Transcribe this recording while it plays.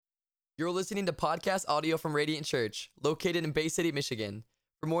You're listening to podcast audio from Radiant Church, located in Bay City, Michigan.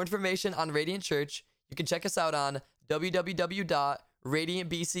 For more information on Radiant Church, you can check us out on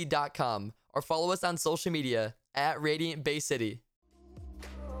www.radiantbc.com or follow us on social media at Radiant Bay City.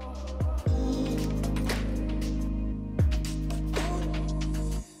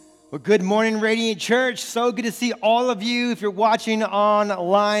 Well, good morning, Radiant Church. So good to see all of you. If you're watching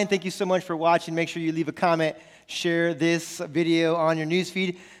online, thank you so much for watching. Make sure you leave a comment, share this video on your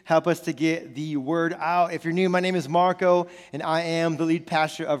newsfeed. Help us to get the word out. If you're new, my name is Marco, and I am the lead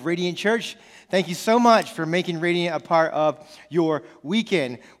pastor of Radiant Church. Thank you so much for making Radiant a part of your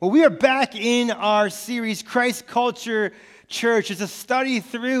weekend. Well, we are back in our series, Christ Culture Church. It's a study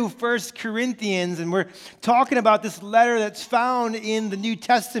through 1 Corinthians, and we're talking about this letter that's found in the New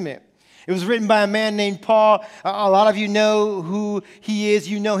Testament. It was written by a man named Paul. A lot of you know who he is.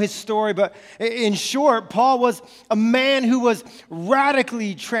 You know his story. But in short, Paul was a man who was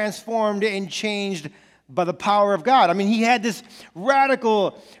radically transformed and changed by the power of God. I mean, he had this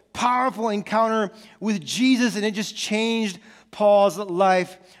radical, powerful encounter with Jesus, and it just changed Paul's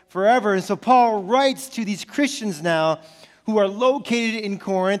life forever. And so Paul writes to these Christians now who are located in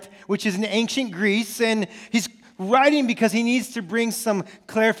Corinth, which is in ancient Greece, and he's writing because he needs to bring some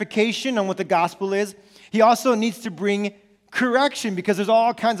clarification on what the gospel is. He also needs to bring correction because there's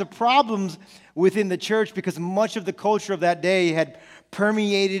all kinds of problems within the church because much of the culture of that day had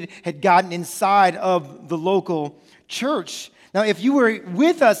permeated, had gotten inside of the local church. Now, if you were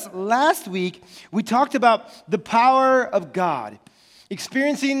with us last week, we talked about the power of God,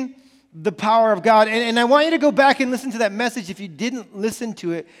 experiencing the power of God. And I want you to go back and listen to that message if you didn't listen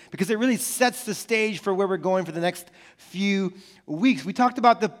to it, because it really sets the stage for where we're going for the next few weeks. We talked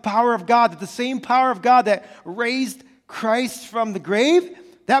about the power of God, that the same power of God that raised Christ from the grave,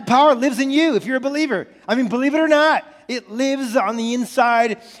 that power lives in you if you're a believer. I mean, believe it or not, it lives on the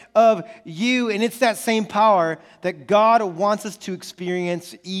inside of you, and it's that same power that God wants us to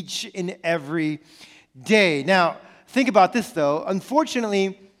experience each and every day. Now, think about this, though.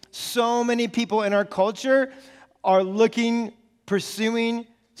 Unfortunately, so many people in our culture are pursuing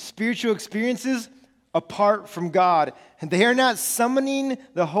spiritual experiences apart from God. And they are not summoning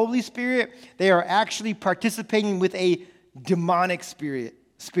the Holy Spirit. They are actually participating with a demonic spirit.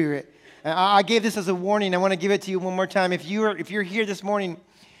 And I gave this as a warning. I want to give it to you one more time. If you're here this morning,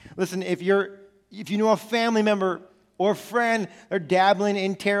 listen, if you know a family member or friend, they're dabbling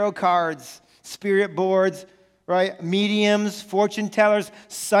in tarot cards, spirit boards, right? Mediums, fortune tellers,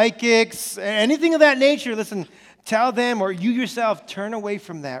 psychics, anything of that nature. Listen, tell them, or you yourself, turn away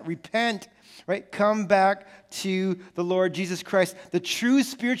from that. Repent, right? Come back to the Lord Jesus Christ. The true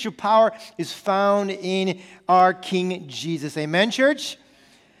spiritual power is found in our King Jesus. Amen, church?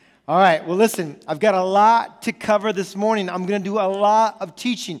 All right, well, listen, I've got a lot to cover this morning. I'm going to do a lot of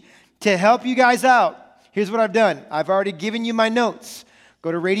teaching. To help you guys out, here's what I've done. I've already given you my notes.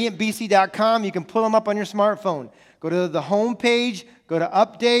 Go to radiantbc.com. You can pull them up on your smartphone. Go to the home page, go to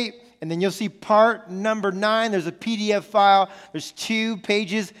update, and then you'll see part number 9. There's a PDF file. There's 2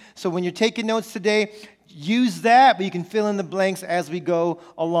 pages. So when you're taking notes today, use that, but you can fill in the blanks as we go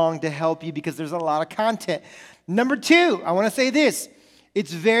along to help you because there's a lot of content. Number 2, I want to say this.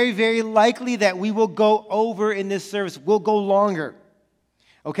 It's very, very likely that we will go over in this service. We'll go longer.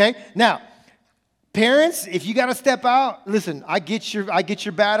 Okay? Now, parents, if you got to step out, listen, I get your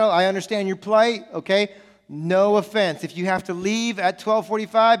battle. I understand your plight, okay? No offense. If you have to leave at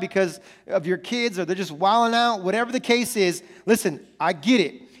 12:45 because of your kids or they're just wilding out, whatever the case is, listen, I get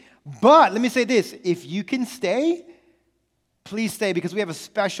it. But let me say this. If you can stay, please stay because we have a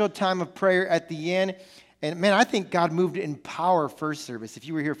special time of prayer at the end. And man, I think God moved in power first service. If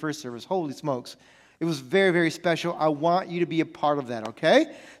you were here first service, holy smokes. It was very, very special. I want you to be a part of that,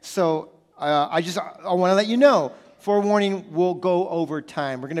 okay? So I want to let you know, forewarning, we'll go over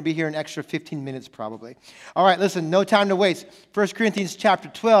time. We're going to be here an extra 15 minutes probably. All right, listen, no time to waste. 1 Corinthians chapter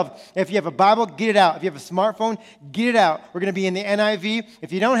 12. If you have a Bible, get it out. If you have a smartphone, get it out. We're going to be in the NIV.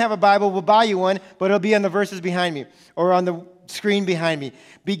 If you don't have a Bible, we'll buy you one, but it'll be on the verses behind me or on the screen behind me.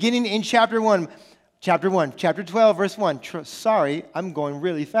 Beginning in chapter 12, verse 1. Sorry, I'm going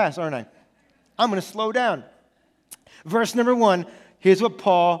really fast, aren't I? I'm going to slow down. Verse number 1, here's what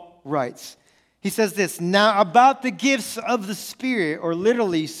Paul writes. He says this, now about the gifts of the Spirit, or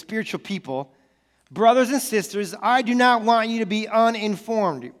literally spiritual people, brothers and sisters, I do not want you to be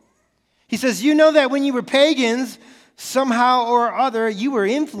uninformed. He says, you know that when you were pagans, somehow or other, you were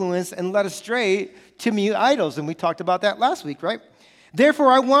influenced and led astray to mute idols. And we talked about that last week, right?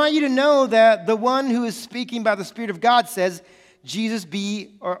 Therefore, I want you to know that the one who is speaking by the Spirit of God says,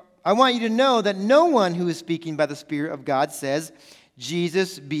 I want you to know that no one who is speaking by the Spirit of God says,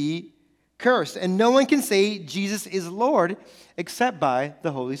 Jesus be cursed, and no one can say Jesus is Lord except by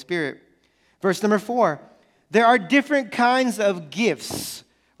the Holy Spirit. Verse number 4, there are different kinds of gifts.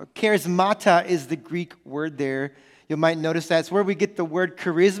 Or charismata is the Greek word there. You might notice that's where we get the word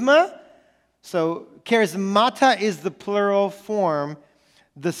charisma. So charismata is the plural form.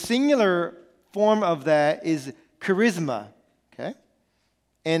 The singular form of that is charisma. Okay?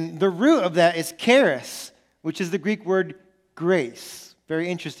 And the root of that is charis, which is the Greek word grace. Very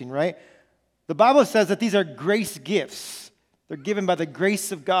interesting, right? The Bible says that these are grace gifts. They're given by the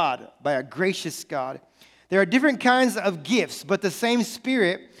grace of God, by a gracious God. There are different kinds of gifts, but the same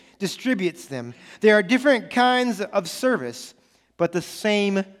Spirit distributes them. There are different kinds of service, but the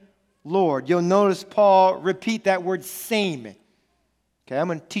same Lord. You'll notice Paul repeat that word same. Okay, I'm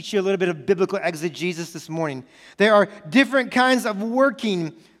going to teach you a little bit of biblical exegesis this morning. There are different kinds of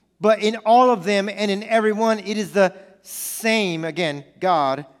working, but in all of them and in every one, it is the same, again,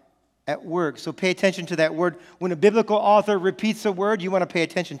 God at work. So pay attention to that word. When a biblical author repeats a word, you want to pay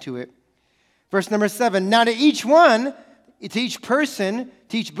attention to it. Verse number 7, now to each one, to each person,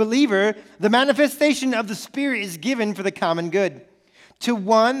 to each believer, the manifestation of the Spirit is given for the common good. To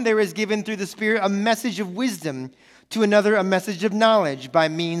one, there is given through the Spirit a message of wisdom. To another, a message of knowledge by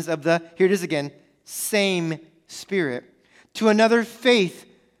means of the, here it is again, same Spirit. To another, faith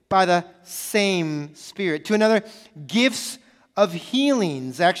by the same Spirit. To another, gifts of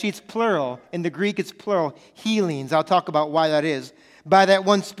healings. Actually, it's plural. In the Greek, it's plural. Healings. I'll talk about why that is. By that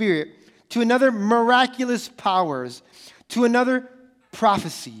one Spirit. To another, miraculous powers. To another,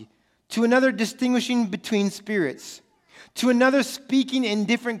 prophecy. To another, distinguishing between spirits. To another, speaking in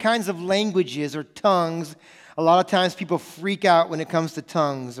different kinds of languages or tongues. A lot of times people freak out when it comes to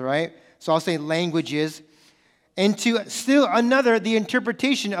tongues, right? So I'll say languages. And to still another, the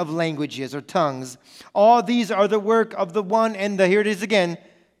interpretation of languages or tongues. All these are the work of the one and the, here it is again,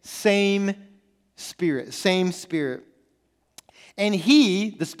 same Spirit. Same Spirit. And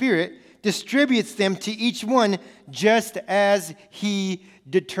He, the Spirit, distributes them to each one just as He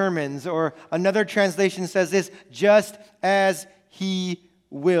determines. Or another translation says this, just as He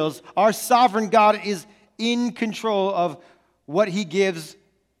wills. Our sovereign God is in control of what He gives,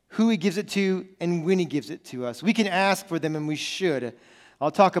 who He gives it to, and when He gives it to us. We can ask for them, and we should.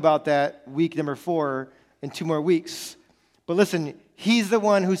 I'll talk about that week number 4 in 2 more weeks. But listen, He's the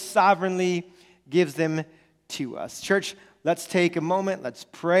one who sovereignly gives them to us. Church, let's take a moment. Let's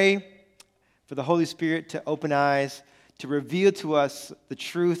pray for the Holy Spirit to open eyes, to reveal to us the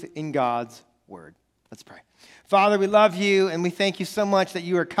truth in God's Word. Let's pray. Father, we love You, and we thank You so much that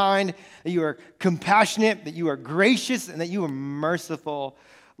You are kind, that You are compassionate, that You are gracious, and that You are merciful,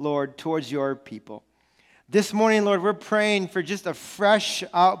 Lord, towards Your people. This morning, Lord, we're praying for just a fresh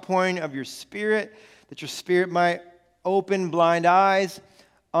outpouring of Your Spirit, that Your Spirit might open blind eyes,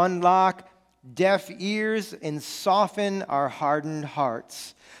 unlock deaf ears, and soften our hardened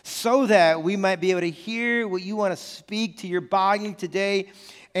hearts, so that we might be able to hear what You want to speak to Your body today,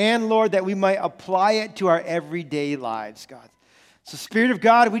 and Lord, that we might apply it to our everyday lives, God. So Spirit of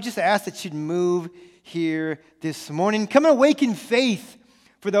God, we just ask that You'd move here this morning. Come and awaken faith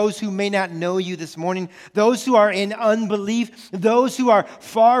for those who may not know You this morning, those who are in unbelief, those who are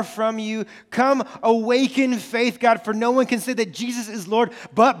far from You. Come awaken faith, God, for no one can say that Jesus is Lord,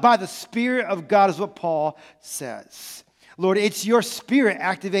 but by the Spirit of God is what Paul says. Lord, it's Your Spirit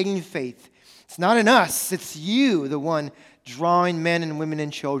activating faith. It's not in us. It's You, the one drawing men and women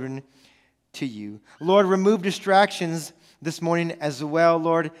and children to You. Lord, remove distractions this morning as well,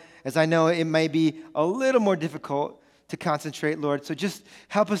 Lord, as I know it may be a little more difficult to concentrate, Lord. So just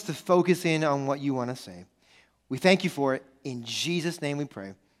help us to focus in on what You want to say. We thank You for it. In Jesus' name we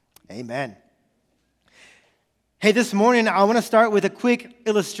pray. Amen. Hey, this morning I want to start with a quick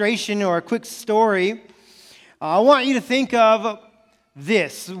illustration or a quick story. I want you to think of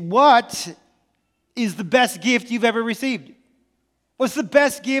this. What is the best gift you've ever received? What's the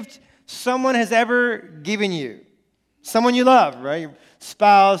best gift someone has ever given you? Someone you love, right? Your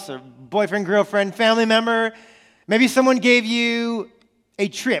spouse or boyfriend, girlfriend, family member. Maybe someone gave you a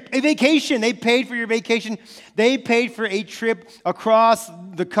trip, a vacation. They paid for your vacation. They paid for a trip across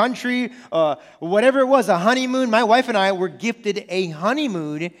the country, whatever it was, a honeymoon. My wife and I were gifted a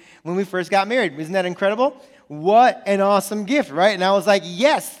honeymoon when we first got married. Isn't that incredible? What an awesome gift, right? And I was like,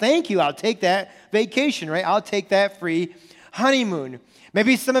 yes, thank you. I'll take that vacation, right? I'll take that free honeymoon.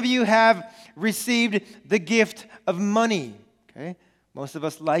 Maybe some of you have received the gift of money, okay? Most of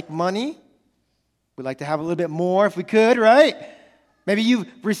us like money. We'd like to have a little bit more if we could, right? Maybe you've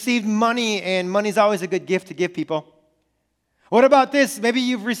received money, and money's always a good gift to give people. What about this? Maybe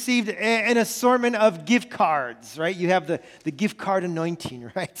you've received an assortment of gift cards, right? You have the gift card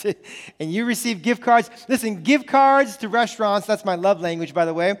anointing, right? And you receive gift cards. Listen, gift cards to restaurants, that's my love language, by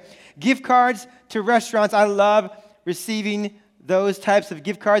the way. Gift cards to restaurants, I love receiving those types of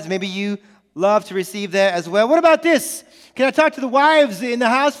gift cards. Maybe you love to receive that as well. What about this? Can I talk to the wives in the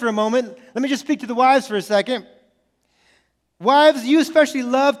house for a moment? Let me just speak to the wives for a second. Wives, you especially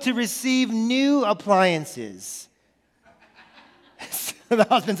love to receive new appliances. The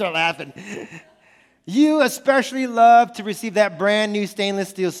husbands are laughing. You especially love to receive that brand new stainless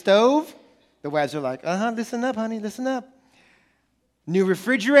steel stove. The wives are like, listen up, honey, listen up. New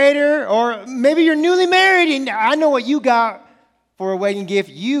refrigerator, or maybe you're newly married and I know what you got for a wedding gift.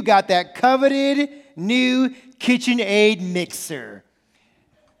 You got that coveted new KitchenAid mixer.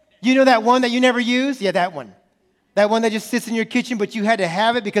 You know that one that you never use? Yeah, that one. That one that just sits in your kitchen, but you had to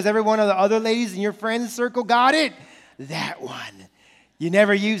have it because every one of the other ladies in your friends circle got it. That one. You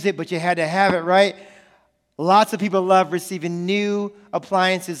never use it, but you had to have it, right? Lots of people love receiving new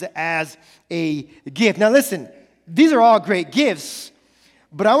appliances as a gift. Now listen, these are all great gifts,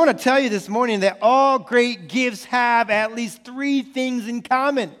 but I want to tell you this morning that all great gifts have at least 3 things in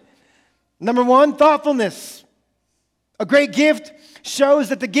common. Number 1, thoughtfulness. A great gift shows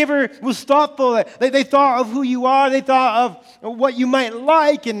that the giver was thoughtful. They thought of who you are. They thought of what you might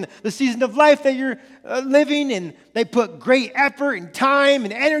like and the season of life that you're living. And they put great effort and time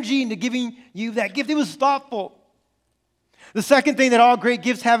and energy into giving you that gift. It was thoughtful. The second thing that all great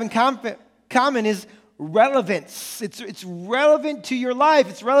gifts have in common is relevance. It's relevant to your life.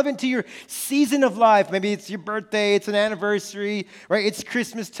 It's relevant to your season of life. Maybe it's your birthday. It's an anniversary, right? It's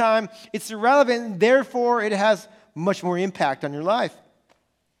Christmas time. It's relevant. Therefore, it has much more impact on your life.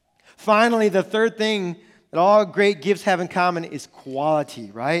 Finally, the third thing that all great gifts have in common is quality,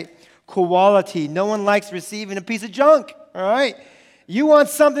 right? Quality. No one likes receiving a piece of junk, all right? You want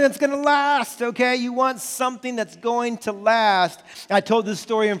something that's going to last, okay? You want something that's going to last. I told this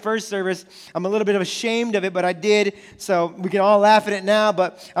story in first service. I'm a little bit ashamed of it, but I did, so we can all laugh at it now.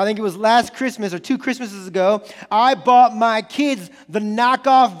 But I think it was last Christmas or 2 Christmases ago, I bought my kids the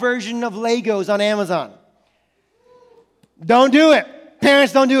knockoff version of Legos on Amazon. Don't do it.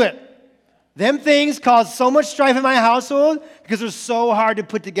 Parents, don't do it. Them things cause so much strife in my household because they're so hard to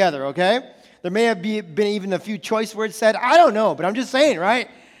put together, okay? There may have been even a few choice words said. I don't know, but I'm just saying, right?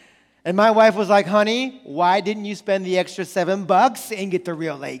 And my wife was like, honey, why didn't you spend the extra $7 and get the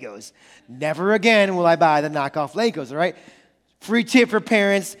real Legos? Never again will I buy the knockoff Legos, all right? Free tip for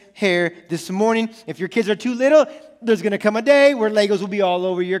parents here this morning. If your kids are too little, there's going to come a day where Legos will be all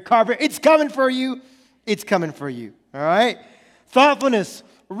over your carpet. It's coming for you. It's coming for you. All right? Thoughtfulness,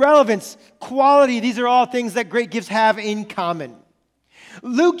 relevance, quality, these are all things that great gifts have in common.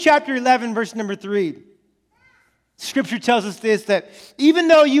 Luke chapter 11, verse number 3. Scripture tells us this, that even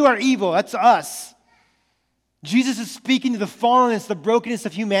though you are evil, that's us, Jesus is speaking to the fallenness, the brokenness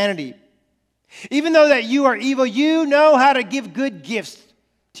of humanity. Even though that you are evil, you know how to give good gifts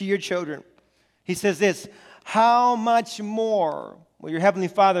to your children. He says this, how much more will your Heavenly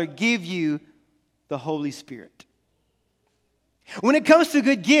Father give you the Holy Spirit? When it comes to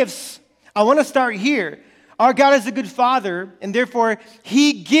good gifts, I want to start here. Our God is a good Father, and therefore,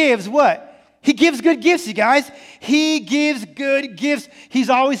 He gives what? He gives good gifts, you guys. He gives good gifts. He's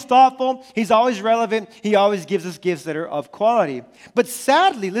always thoughtful. He's always relevant. He always gives us gifts that are of quality. But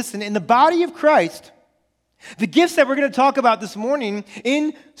sadly, listen, in the body of Christ, the gifts that we're going to talk about this morning,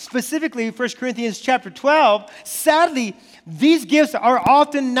 in specifically 1 Corinthians chapter 12, sadly, these gifts are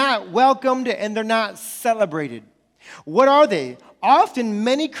often not welcomed and they're not celebrated. What are they? Often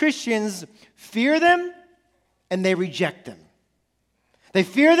many Christians fear them and they reject them. They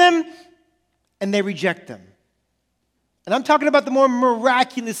fear them and they reject them. And I'm talking about the more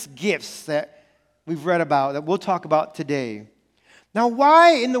miraculous gifts that we've read about, that we'll talk about today. Now,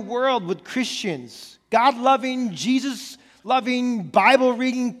 why in the world would Christians, God-loving, Jesus-loving,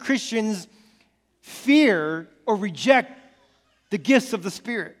 Bible-reading Christians fear or reject the gifts of the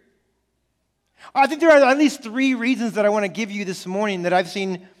Spirit? I think there are at least 3 reasons that I want to give you this morning that I've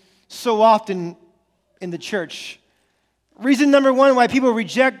seen so often in the church. Reason number 1 why people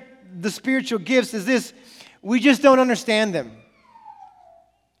reject the spiritual gifts is this: we just don't understand them.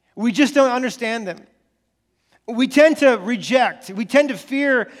 We just don't understand them. We tend to reject, we tend to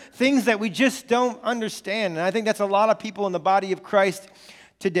fear things that we just don't understand. And I think that's a lot of people in the body of Christ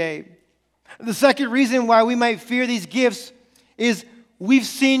today. The second reason why we might fear these gifts is we've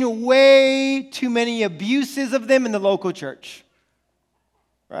seen way too many abuses of them in the local church.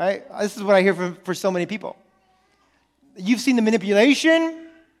 Right? This is what I hear for so many people. You've seen the manipulation,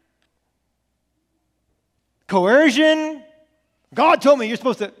 coercion, God told me you're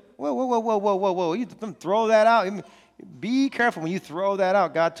supposed to, whoa. You don't throw that out. Be careful when you throw that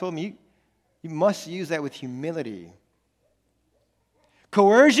out. God told me you must use that with humility.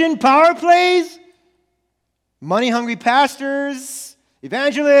 Coercion, power plays, money-hungry pastors,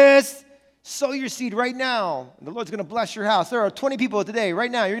 evangelists, sow your seed right now. The Lord's going to bless your house. There are 20 people today. Right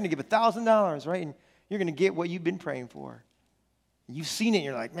now, you're going to give $1,000, right? And you're going to get what you've been praying for. You've seen it, and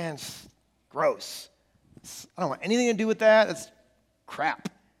you're like, man, it's gross. I don't want anything to do with that. That's crap.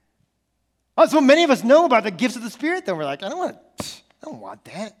 That's what many of us know about the gifts of the Spirit, though. We're like, I don't want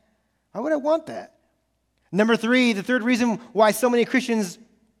that. Why would I want that? Number 3, the third reason why so many Christians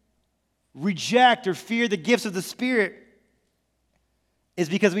reject or fear the gifts of the Spirit is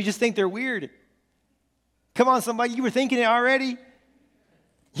because we just think they're weird. Come on, somebody, you were thinking it already.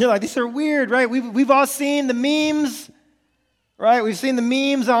 You're like, these are weird, right? We've all seen the memes, right? We've seen the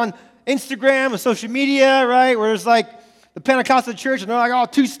memes on Instagram or social media, right? Where it's like the Pentecostal church, and they're like all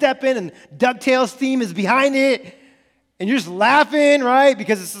two-stepping, and DuckTales theme is behind it. And you're just laughing, right?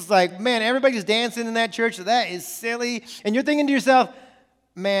 Because it's just like, man, everybody's dancing in that church. So that is silly. And you're thinking to yourself,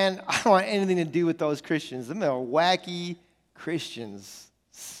 man, I don't want anything to do with those Christians. Them are wacky Christians.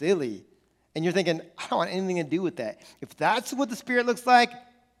 Silly. And you're thinking, I don't want anything to do with that. If that's what the Spirit looks like,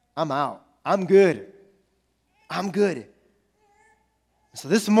 I'm out. I'm good. So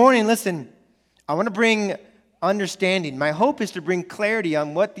this morning, listen, I want to bring understanding. My hope is to bring clarity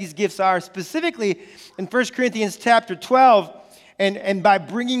on what these gifts are, specifically in 1 Corinthians chapter 12. And by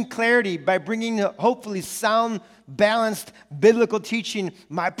bringing clarity, by bringing hopefully sound, balanced biblical teaching,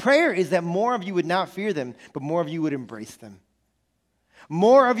 my prayer is that more of you would not fear them, but more of you would embrace them.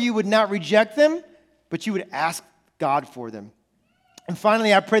 More of you would not reject them, but you would ask God for them. And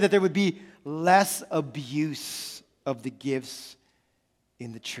finally, I pray that there would be less abuse of the gifts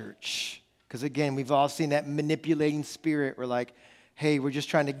in the church. Because again, we've all seen that manipulating spirit. We're like, hey, we're just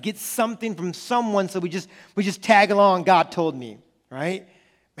trying to get something from someone, so we just tag along, God told me, right?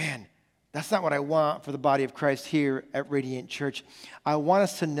 Man, that's not what I want for the body of Christ here at Radiant Church. I want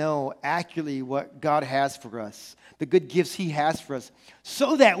us to know accurately what God has for us, the good gifts He has for us,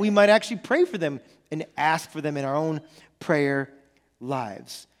 so that we might actually pray for them and ask for them in our own prayer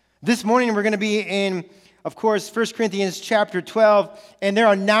lives. This morning, we're going to be in, of course, 1 Corinthians chapter 12, and there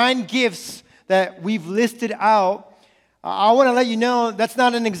are 9 gifts that we've listed out. I want to let you know that's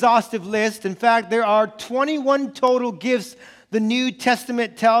not an exhaustive list. In fact, there are 21 total gifts the New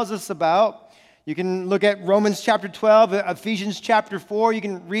Testament tells us about. You can look at Romans chapter 12, Ephesians chapter 4. You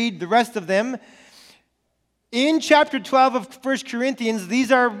can read the rest of them. In chapter 12 of 1 Corinthians,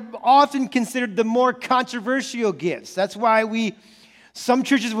 these are often considered the more controversial gifts. That's why some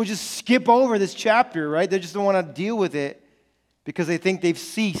churches will just skip over this chapter, right? They just don't want to deal with it because they think they've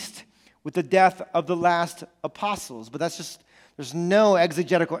ceased with the death of the last apostles. But there's no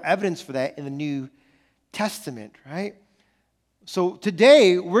exegetical evidence for that in the New Testament, right? So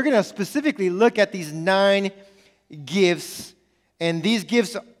today, we're going to specifically look at these 9 gifts. And these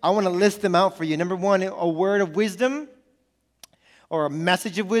gifts, I want to list them out for you. Number 1, a word of wisdom or a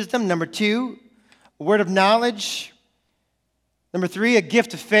message of wisdom. Number 2, a word of knowledge. Number 3, a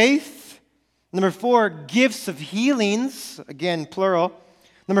gift of faith. Number 4, gifts of healings. Again, plural.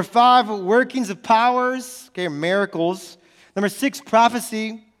 Number 5, workings of powers. Okay, miracles. Number 6,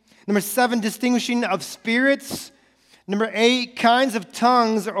 prophecy. Number 7, distinguishing of spirits. Number 8, kinds of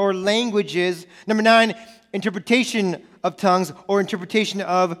tongues or languages. Number 9, interpretation of tongues or interpretation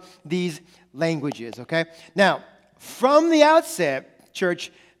of these languages. Okay? Now, from the outset,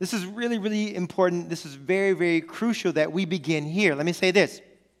 church, this is really, really important. This is very, very crucial that we begin here. Let me say this.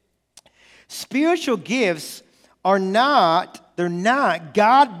 Spiritual gifts they're not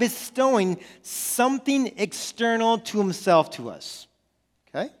God bestowing something external to Himself to us.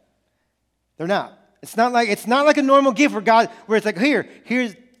 Okay? They're not. It's not like a normal gift where it's like,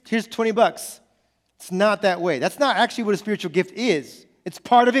 here's $20. It's not that way. That's not actually what a spiritual gift is. It's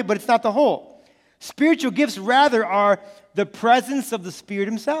part of it, but it's not the whole. Spiritual gifts, rather, are the presence of the Spirit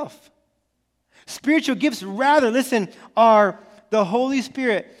Himself. Spiritual gifts, rather, listen, are the Holy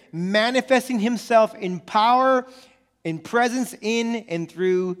Spirit manifesting Himself in power, in presence in and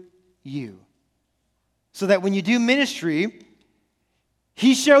through you. So that when you do ministry,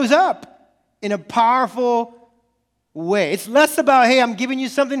 He shows up in a powerful way. It's less about, hey, I'm giving you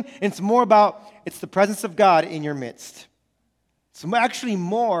something. It's more about, it's the presence of God in your midst. It's actually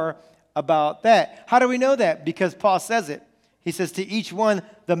more about that. How do we know that? Because Paul says it. He says, to each one,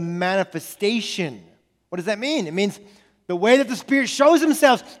 the manifestation. What does that mean? It means the way that the Spirit shows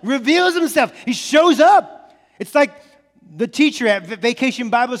Himself, reveals Himself. He shows up. It's like the teacher at Vacation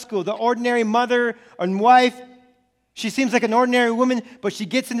Bible School, the ordinary mother and wife. She seems like an ordinary woman, but she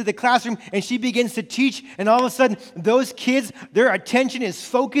gets into the classroom and she begins to teach, and all of a sudden, those kids, their attention is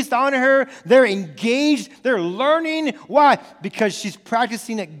focused on her. They're engaged. They're learning. Why? Because she's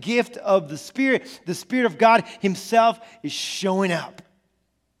practicing a gift of the Spirit. The Spirit of God himself is showing up.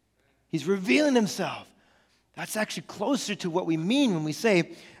 He's revealing himself. That's actually closer to what we mean when we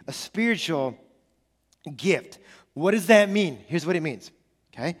say a spiritual gift. What does that mean? Here's what it means,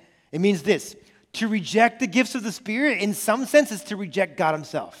 okay? It means this. To reject the gifts of the Spirit, in some sense, is to reject God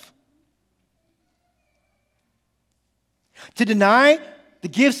himself. To deny the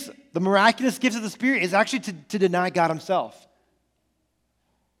gifts, the miraculous gifts of the Spirit, is actually to deny God himself.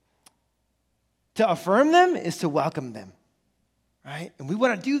 To affirm them is to welcome them, right? And we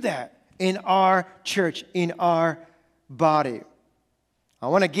want to do that in our church, in our body. I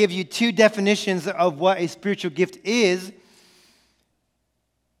want to give you two definitions of what a spiritual gift is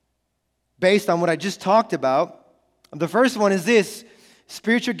based on what I just talked about. The first one is this.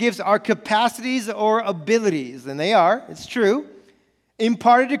 Spiritual gifts are capacities or abilities, and they are, it's true,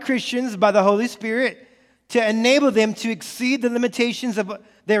 imparted to Christians by the Holy Spirit to enable them to exceed the limitations of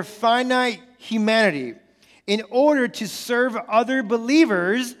their finite humanity in order to serve other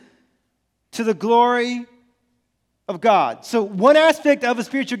believers to the glory of God. So one aspect of a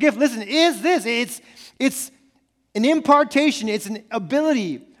spiritual gift, listen, is this. It's an impartation. It's an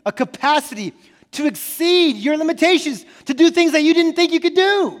ability, a capacity to exceed your limitations, to do things that you didn't think you could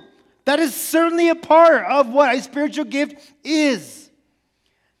do. That is certainly a part of what a spiritual gift is.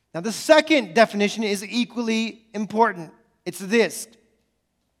 Now, the second definition is equally important. It's this.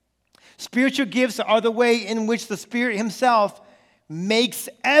 Spiritual gifts are the way in which the Spirit himself makes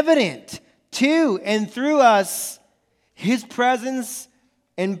evident to and through us his presence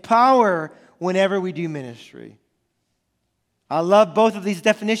and power whenever we do ministry. I love both of these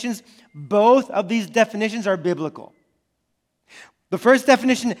definitions. Both of these definitions are biblical. The first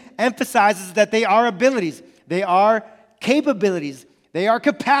definition emphasizes that they are abilities, they are capabilities, they are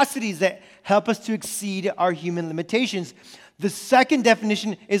capacities that help us to exceed our human limitations. The second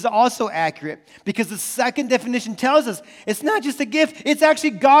definition is also accurate because the second definition tells us it's not just a gift, it's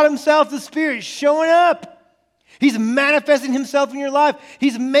actually God himself, the Spirit, showing up. He's manifesting himself in your life.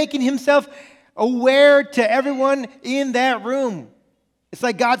 He's making himself aware to everyone in that room. It's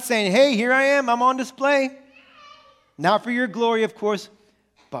like God saying, hey, here I am, I'm on display. Not for your glory, of course,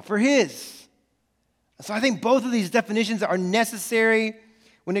 but for his. So I think both of these definitions are necessary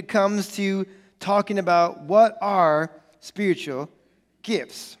when it comes to talking about what are spiritual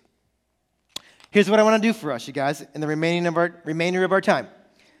gifts. Here's what I want to do for us, you guys, in the remainder of our time.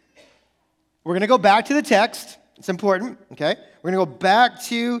 We're going to go back to the text. It's important, okay? We're going to go back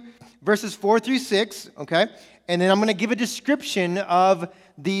to verses 4 through 6, okay? And then I'm going to give a description of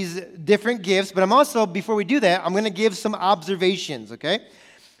these different gifts. But I'm also, before we do that, I'm going to give some observations, okay?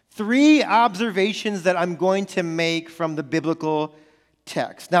 3 observations that I'm going to make from the biblical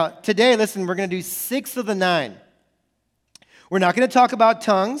text. Now, today, listen, we're going to do 6 of the 9. We're not going to talk about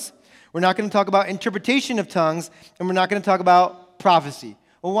tongues. We're not going to talk about interpretation of tongues. And we're not going to talk about prophecy.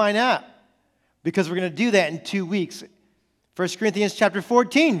 Well, why not? Because we're going to do that in 2 weeks. 1 Corinthians chapter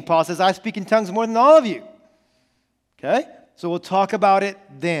 14, Paul says, I speak in tongues more than all of you. Okay? So we'll talk about it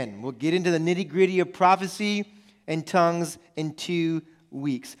then. We'll get into the nitty-gritty of prophecy and tongues in 2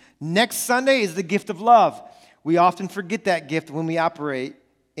 weeks. Next Sunday is the gift of love. We often forget that gift when we operate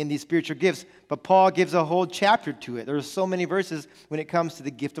in these spiritual gifts, but Paul gives a whole chapter to it. There's so many verses when it comes to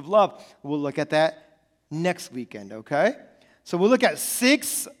the gift of love. We'll look at that next weekend, okay? So we'll look at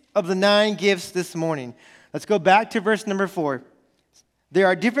 6 of the 9 gifts this morning. Let's go back to verse number 4. There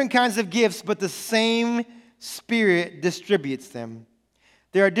are different kinds of gifts, but the same Spirit distributes them.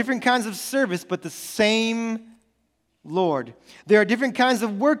 There are different kinds of service, but the same Lord. There are different kinds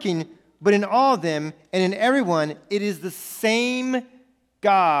of working, but in all of them and in everyone, it is the same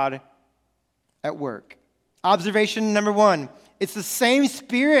God at work. Observation number 1. It's the same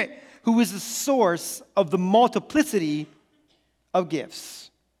Spirit who is the source of the multiplicity of gifts.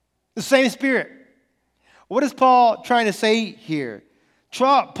 The same Spirit. What is Paul trying to say here?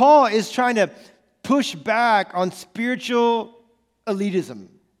 Paul is trying to push back on spiritual elitism.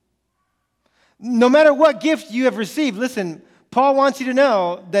 No matter what gift you have received, listen, Paul wants you to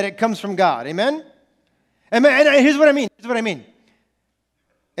know that it comes from God. Amen? And here's what I mean.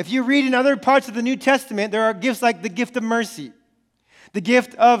 If you read in other parts of the New Testament, there are gifts like the gift of mercy, the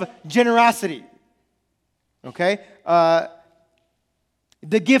gift of generosity, okay?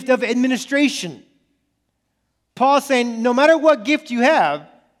 The gift of administration. Paul's saying no matter what gift you have,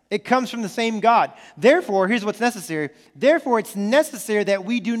 it comes from the same God. Therefore, here's what's necessary. Therefore, it's necessary that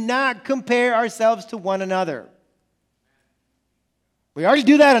we do not compare ourselves to one another. We already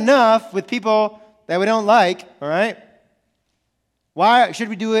do that enough with people that we don't like, all right? Why should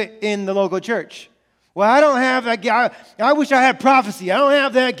we do it in the local church? Well, I don't have that. I wish I had prophecy. I don't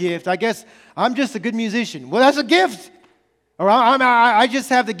have that gift. I guess I'm just a good musician. Well, that's a gift. Or I just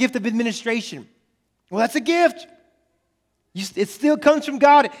have the gift of administration. Well, that's a gift. It still comes from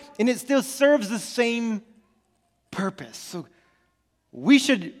God, and it still serves the same purpose. So we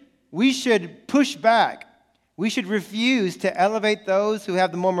should push back. We should refuse to elevate those who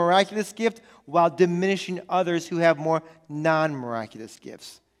have the more miraculous gift while diminishing others who have more non-miraculous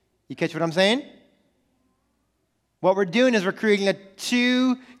gifts. You catch what I'm saying? What we're doing is we're creating a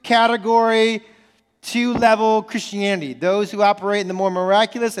two-category, two-level Christianity. Those who operate in the more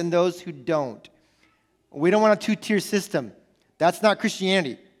miraculous and those who don't. We don't want a two-tier system. That's not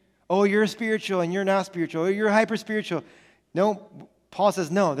Christianity. Oh, you're spiritual and you're not spiritual. Oh, you're hyper-spiritual. No, Paul says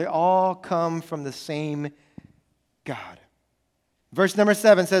no. They all come from the same God. Verse number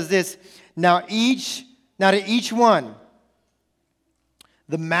 7 says this, Now to each one,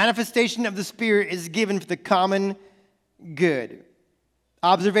 the manifestation of the Spirit is given for the common good.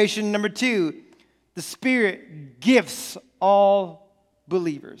 Observation number 2, the Spirit gifts all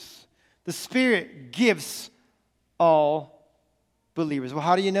believers. The Spirit gifts all believers. Well,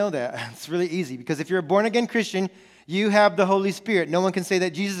 how do you know that? It's really easy, because if you're a born-again Christian, you have the Holy Spirit. No one can say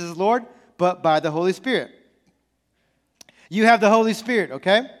that Jesus is Lord but by the Holy Spirit. You have the Holy Spirit,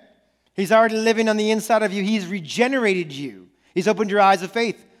 okay? He's already living on the inside of you. He's regenerated you. He's opened your eyes of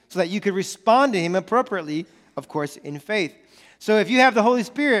faith so that you could respond to Him appropriately, of course, in faith. So if you have the Holy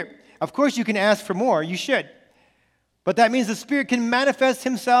Spirit, of course you can ask for more. You should. But that means the Spirit can manifest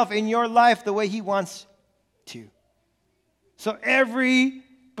Himself in your life the way He wants to. So every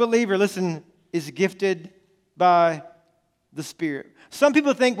believer, listen, is gifted by the Spirit. Some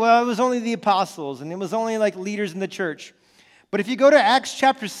people think, well, it was only the apostles and it was only like leaders in the church. But if you go to Acts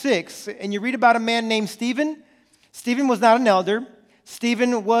chapter 6 and you read about a man named Stephen, Stephen was not an elder.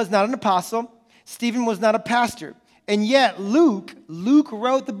 Stephen was not an apostle. Stephen was not a pastor. And yet Luke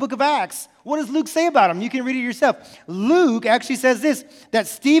wrote the book of Acts. What does Luke say about him? You can read it yourself. Luke actually says this, that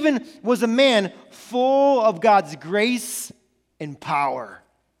Stephen was a man full of God's grace and power,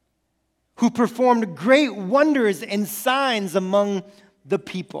 who performed great wonders and signs among the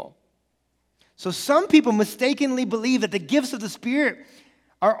people. So some people mistakenly believe that the gifts of the Spirit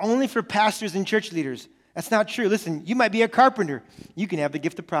are only for pastors and church leaders. That's not true. Listen, you might be a carpenter. You can have the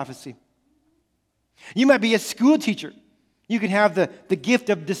gift of prophecy. You might be a school teacher. You can have the gift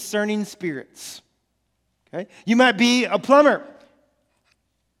of discerning spirits. Okay? You might be a plumber.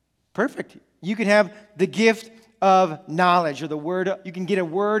 Perfect. You can have the gift of knowledge, or the word. You can get a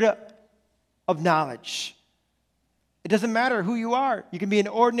word of knowledge. It doesn't matter who you are. You can be an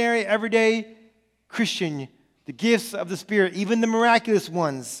ordinary, everyday Christian. The gifts of the Spirit, even the miraculous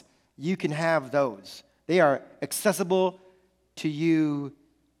ones, you can have those. They are accessible to you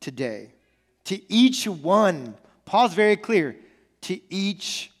today. To each one. Paul's very clear. To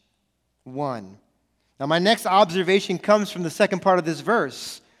each one. Now, my next observation comes from the second part of this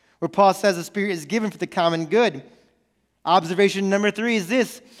verse, where Paul says the Spirit is given for the common good. Observation number 3 is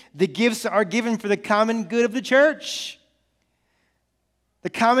this: the gifts are given for the common good of the church. The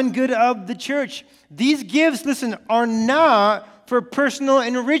common good of the church. These gifts, listen, are not for personal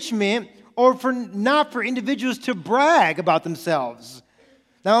enrichment or not for individuals to brag about themselves.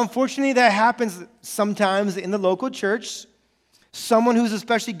 Now, unfortunately, that happens sometimes in the local church. Someone who's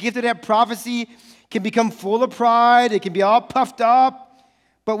especially gifted at prophecy can become full of pride. It can be all puffed up.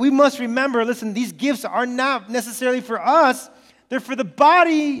 But we must remember, listen, these gifts are not necessarily for us. They're for the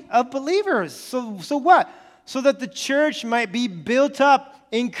body of believers. So what? So that the church might be built up,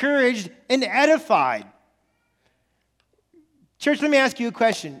 encouraged, and edified. Church, let me ask you a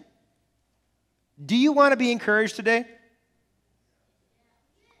question. Do you want to be encouraged today?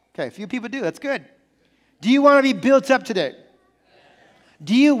 Okay, a few people do. That's good. Do you want to be built up today?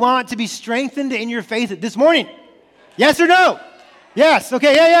 Do you want to be strengthened in your faith this morning? Yes or no? Yes.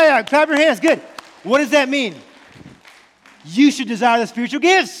 Okay, yeah. Clap your hands. Good. What does that mean? You should desire the spiritual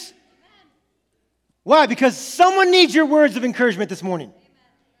gifts. Why? Because someone needs your words of encouragement this morning.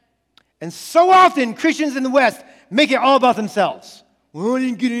 And so often, Christians in the West make it all about themselves. Well, I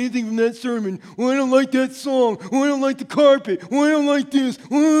didn't get anything from that sermon. Well, I don't like that song. Well, I don't like the carpet. Well, I don't like this.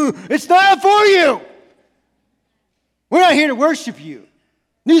 It's not for you. We're not here to worship you.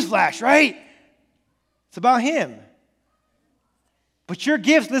 Newsflash, right? It's about Him. But your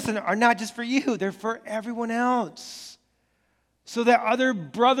gifts, listen, are not just for you. They're for everyone else. So that other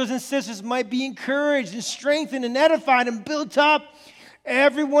brothers and sisters might be encouraged and strengthened and edified and built up.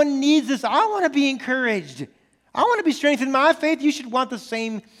 Everyone needs this. I want to be encouraged. I want to be strengthened in my faith. You should want the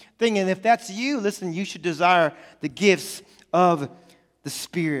same thing. And if that's you, listen, you should desire the gifts of the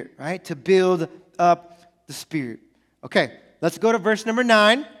Spirit, right? To build up the Spirit. Okay, let's go to verse number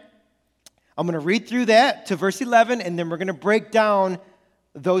 9. I'm going to read through that to verse 11, and then we're going to break down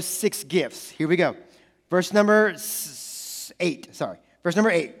those 6 gifts. Here we go. Verse number 8. Verse number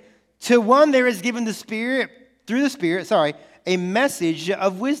 8. To one there is given through the Spirit, a message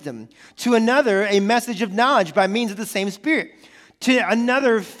of wisdom. To another, a message of knowledge by means of the same Spirit. To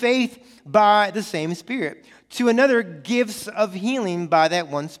another, faith by the same Spirit. To another, gifts of healing by that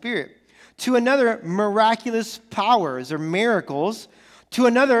one Spirit. To another, miraculous powers or miracles. To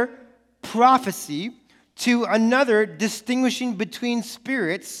another, prophecy. To another, distinguishing between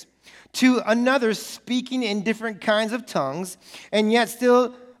spirits. To another, speaking in different kinds of tongues. And yet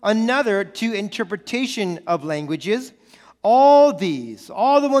still another, to interpretation of languages. All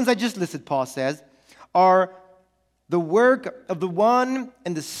the ones I just listed, Paul says, are the work of the one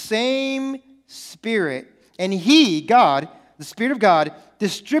and the same Spirit. And He, God, the Spirit of God,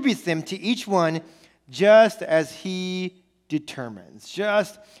 distributes them to each one just as He determines,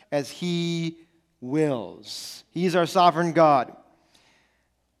 just as He wills. He's our sovereign God.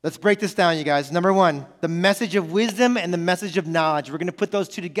 Let's break this down, you guys. Number 1, the message of wisdom and the message of knowledge. We're going to put those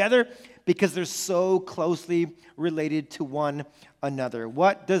two together because they're so closely related to one another.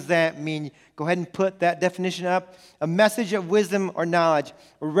 What does that mean? Go ahead and put that definition up. A message of wisdom or knowledge,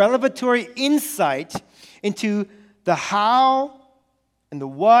 a revelatory insight into the how and the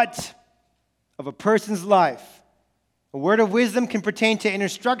what of a person's life. A word of wisdom can pertain to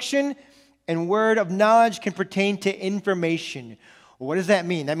instruction, and word of knowledge can pertain to information. What does that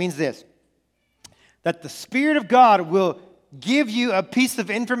mean? That means this, that the Spirit of God will give you a piece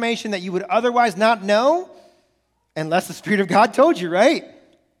of information that you would otherwise not know unless the Spirit of God told you, right?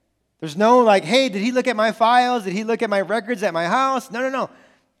 There's no like, hey, did he look at my files? Did he look at my records at my house? No.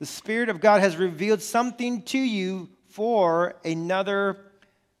 The Spirit of God has revealed something to you for another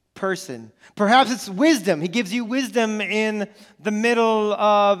person. Perhaps it's wisdom. He gives you wisdom in the middle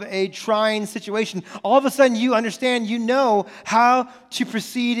of a trying situation. All of a sudden you understand, you know how to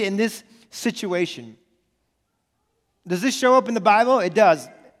proceed in this situation. Does this show up in the Bible? It does.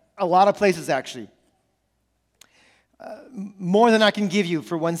 A lot of places, actually. More than I can give you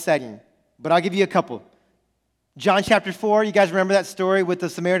for one setting, but I'll give you a couple. John chapter 4, you guys remember that story with the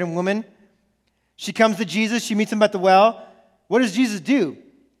Samaritan woman? She comes to Jesus, she meets him at the well. What does Jesus do?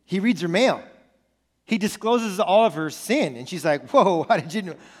 He reads her mail. He discloses all of her sin, and she's like, whoa, how did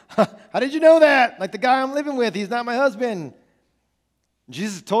you know that? Like the guy I'm living with, he's not my husband.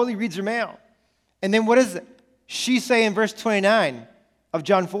 Jesus totally reads her mail. And then what does she say in verse 29 of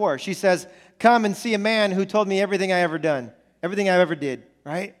John 4? She says, come and see a man who told me everything I ever done, everything I ever did,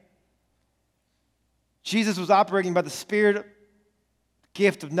 right? Jesus was operating by the Spirit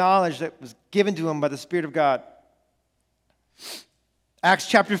gift of knowledge that was given to him by the Spirit of God. Acts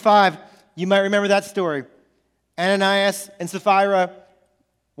chapter 5, you might remember that story. Ananias and Sapphira,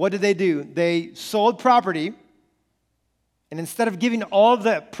 what did they do? They sold property, and instead of giving all of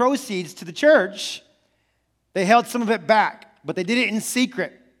the proceeds to the church, they held some of it back, but they did it in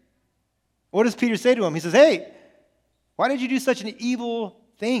secret. What does Peter say to him? He says, hey, why did you do such an evil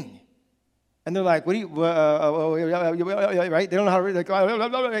thing? And they're like, what do you, right? They don't know how to,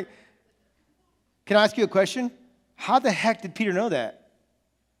 like, can I ask you a question? How the heck did Peter know that?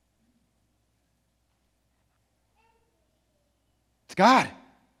 It's God.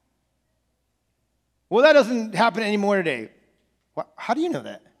 Well, that doesn't happen anymore today. How do you know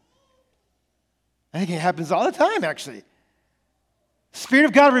that? I think it happens all the time, actually. The Spirit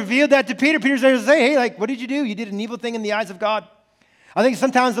of God revealed that to Peter. Peter's there to say, hey, like, what did you do? You did an evil thing in the eyes of God. I think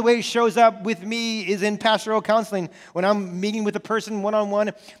sometimes the way it shows up with me is in pastoral counseling. When I'm meeting with a person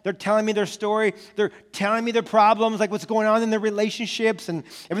one-on-one, they're telling me their story. They're telling me their problems, like what's going on in their relationships, and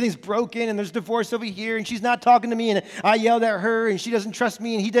everything's broken, and there's divorce over here, and she's not talking to me, and I yelled at her, and she doesn't trust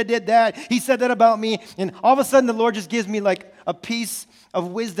me, and he did that. He said that about me. And all of a sudden, the Lord just gives me like a piece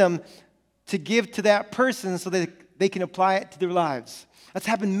of wisdom to give to that person so that they can apply it to their lives. That's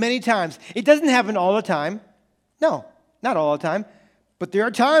happened many times. It doesn't happen all the time. No, not all the time. But there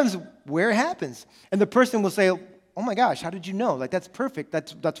are times where it happens. And the person will say, oh my gosh, how did you know? Like, that's perfect.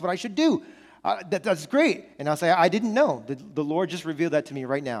 That's what I should do. That's great. And I'll say, I didn't know. The Lord just revealed that to me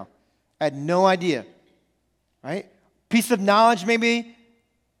right now. I had no idea. Right? Piece of knowledge maybe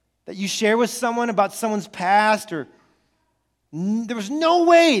that you share with someone about someone's past, or there was no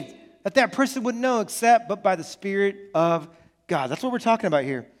way that person would know except but by the Spirit of God. That's what we're talking about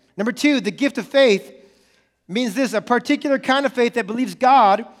here. Number 2, the gift of faith means this, a particular kind of faith that believes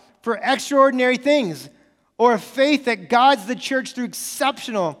God for extraordinary things or a faith that guides the church through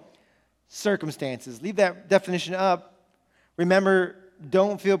exceptional circumstances. Leave that definition up. Remember,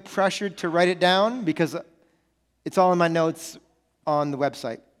 don't feel pressured to write it down because it's all in my notes on the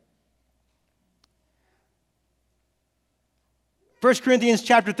website. 1 Corinthians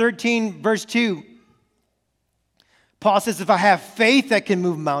chapter 13, verse 2. Paul says, if I have faith that can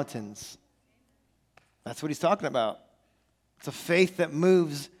move mountains. That's what he's talking about. It's a faith that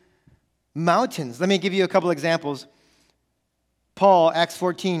moves mountains. Let me give you a couple examples. Paul, Acts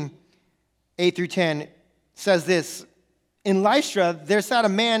 14, 8 through 10, says this. In Lystra, there sat a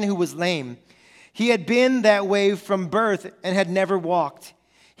man who was lame. He had been that way from birth and had never walked.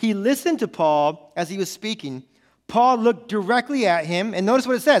 He listened to Paul as he was speaking. Paul looked directly at him, and notice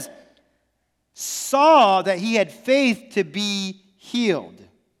what it says, saw that he had faith to be healed.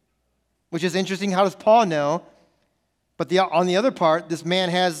 Which is interesting. How does Paul know? But on the other part, this man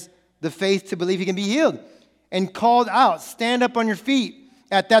has the faith to believe he can be healed. And called out, stand up on your feet.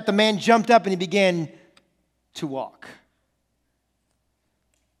 At that, the man jumped up and he began to walk.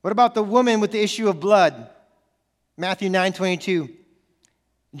 What about the woman with the issue of blood? Matthew 9:22.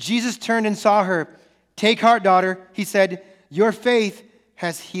 Jesus turned and saw her. Take heart, daughter, he said, your faith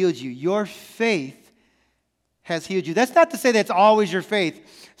has healed you. Your faith has healed you. That's not to say that's always your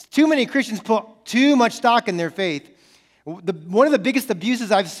faith. Too many Christians put too much stock in their faith. One of the biggest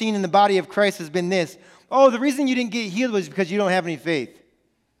abuses I've seen in the body of Christ has been this. Oh, the reason you didn't get healed was because you don't have any faith.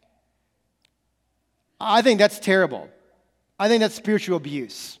 I think that's terrible. I think that's spiritual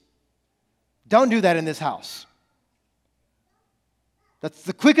abuse. Don't do that in this house. That's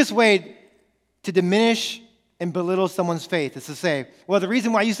the quickest way to diminish and belittle someone's faith is to say, well, the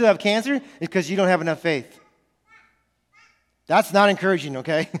reason why you still have cancer is because you don't have enough faith. That's not encouraging,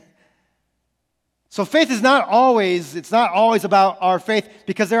 okay? So faith is not always about our faith,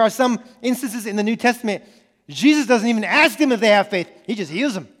 because there are some instances in the New Testament, Jesus doesn't even ask them if they have faith. He just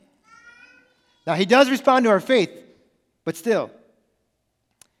heals them. Now, he does respond to our faith, but still.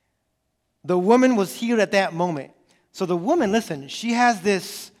 The woman was healed at that moment. So the woman, listen, she has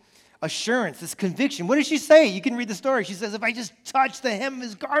this assurance, this conviction. What does she say? You can read the story. She says, if I just touch the hem of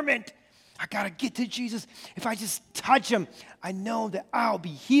his garment, I got to get to Jesus. If I just touch him, I know that I'll be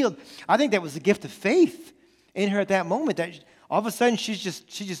healed. I think that was the gift of faith in her at that moment, that all of a sudden she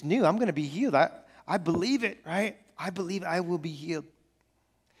just knew, I'm going to be healed. I believe it, right? I believe I will be healed.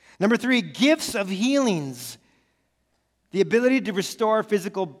 Number 3, gifts of healings. The ability to restore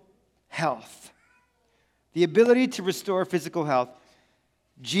physical health. The ability to restore physical health.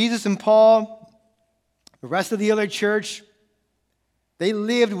 Jesus and Paul, the rest of the other church, they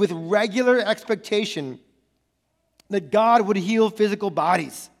lived with regular expectation that God would heal physical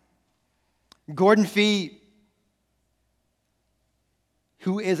bodies. Gordon Fee,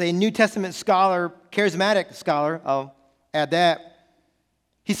 who is a New Testament scholar, charismatic scholar, I'll add that,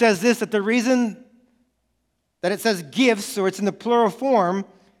 he says this, that the reason that it says gifts, or it's in the plural form,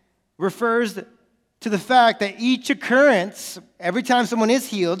 refers to the fact that each occurrence, every time someone is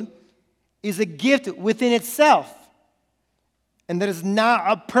healed, is a gift within itself. And that is not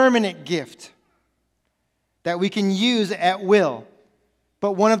a permanent gift that we can use at will,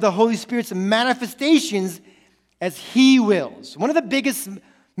 but one of the Holy Spirit's manifestations as He wills. One of the biggest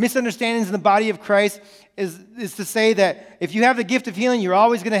misunderstandings in the body of Christ is to say that if you have the gift of healing, you're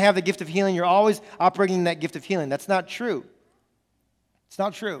always going to have the gift of healing. You're always operating in that gift of healing. That's not true. It's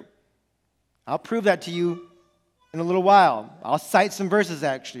not true. I'll prove that to you in a little while. I'll cite some verses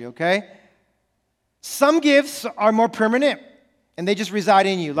actually, okay? Some gifts are more permanent, and they just reside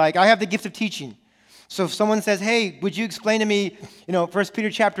in you. Like, I have the gift of teaching. So if someone says, hey, would you explain to me, 1 Peter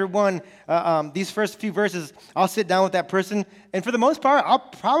chapter 1, these first few verses, I'll sit down with that person, and for the most part, I'll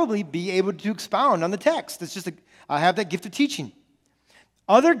probably be able to expound on the text. It's just, I have that gift of teaching.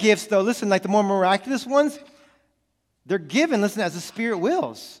 Other gifts, though, listen, like the more miraculous ones, they're given, listen, as the Spirit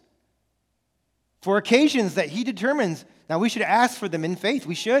wills. For occasions that He determines. Now, we should ask for them in faith.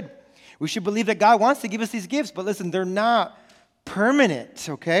 We should. We should believe that God wants to give us these gifts, but listen, they're not permanent,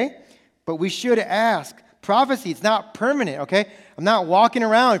 okay? But we should ask. Prophecy, it's not permanent, okay? I'm not walking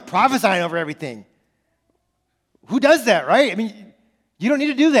around prophesying over everything. Who does that, right? I mean, you don't need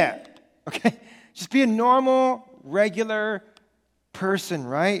to do that, okay? Just be a normal, regular person,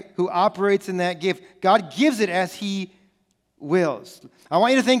 right? Who operates in that gift. God gives it as He wills. I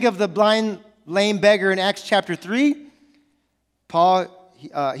want you to think of the blind, lame beggar in Acts chapter 3. Paul,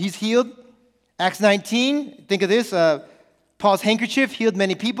 he's healed. Acts 19, think of this. Paul's handkerchief healed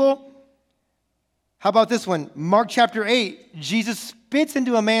many people. How about this one? Mark chapter 8, Jesus spits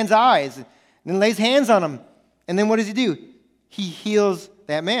into a man's eyes and then lays hands on him. And then what does He do? He heals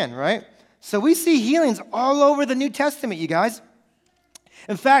that man, right? So we see healings all over the New Testament, you guys.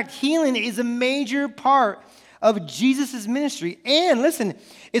 In fact, healing is a major part of Jesus' ministry. And listen,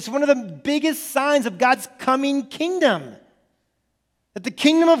 it's one of the biggest signs of God's coming kingdom. That the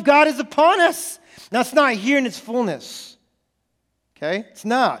kingdom of God is upon us. Now, it's not here in its fullness. Okay? It's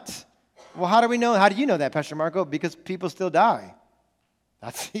not. Well, how do we know? How do you know that, Pastor Marco? Because people still die.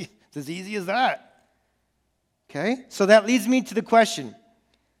 That's it's as easy as that. Okay? So that leads me to the question.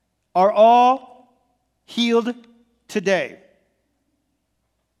 Are all healed today?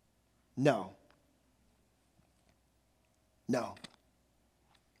 No. No.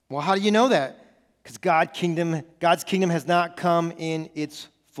 Well, how do you know that? Because God's kingdom has not come in its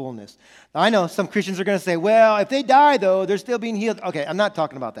fullness. Now, I know some Christians are going to say, well, if they die, though, they're still being healed. Okay, I'm not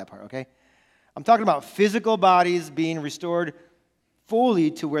talking about that part, okay? I'm talking about physical bodies being restored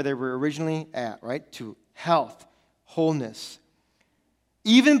fully to where they were originally at, right? To health, wholeness.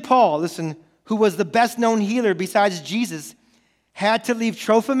 Even Paul, listen, who was the best known healer besides Jesus, had to leave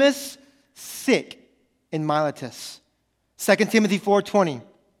Trophimus sick in Miletus. 2 Timothy 4:20.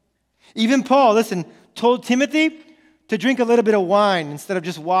 Even Paul, listen, told Timothy to drink a little bit of wine instead of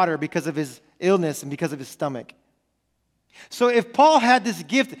just water because of his illness and because of his stomach. So if Paul had this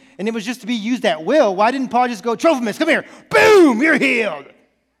gift and it was just to be used at will, why didn't Paul just go, Trophimus, come here. Boom, you're healed.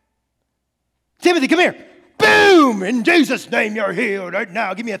 Timothy, come here. Boom, in Jesus' name, you're healed right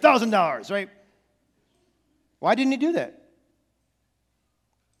now. Give me $1,000, right? Why didn't he do that?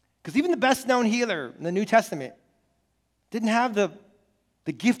 Because even the best-known healer in the New Testament didn't have the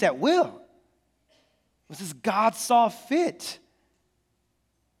gift at will. It was as God saw fit.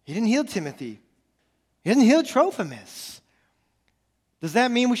 He didn't heal Timothy. He didn't heal Trophimus. Does that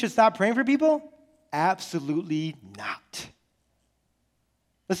mean we should stop praying for people? Absolutely not.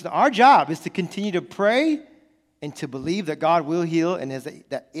 Listen, our job is to continue to pray and to believe that God will heal and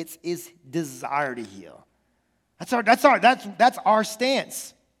that it's His desire to heal. That's our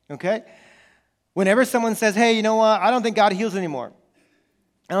stance. Okay? Whenever someone says, hey, you know what? I don't think God heals anymore.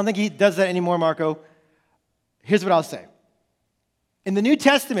 I don't think He does that anymore, Marco. Here's what I'll say. In the New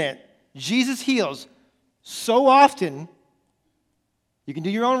Testament, Jesus heals so often, you can do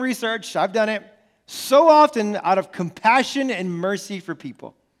your own research, I've done it, so often out of compassion and mercy for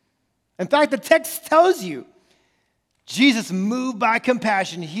people. In fact, the text tells you, Jesus, moved by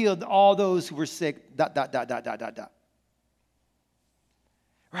compassion, healed all those who were sick, ...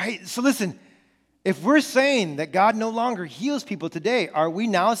 Right? So listen, if we're saying that God no longer heals people today, are we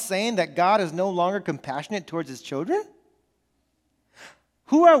now saying that God is no longer compassionate towards His children?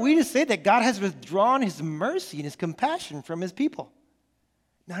 Who are we to say that God has withdrawn His mercy and His compassion from His people?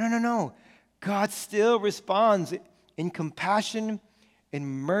 No. God still responds in compassion and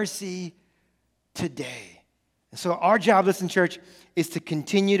mercy today. And so our job, listen, church, is to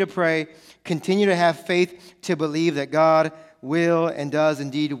continue to pray, continue to have faith, to believe that God will and does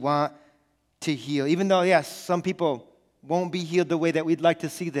indeed want to heal. Even though, yes, some people won't be healed the way that we'd like to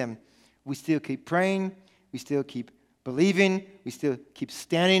see them, we still keep praying, we still keep believing, we still keep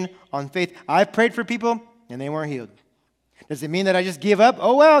standing on faith. I've prayed for people, and they weren't healed. Does it mean that I just give up?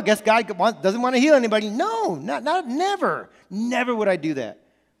 Oh, well, guess God doesn't want to heal anybody. No, never. Never would I do that.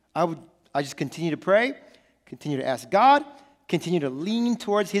 I just continue to pray, continue to ask God, continue to lean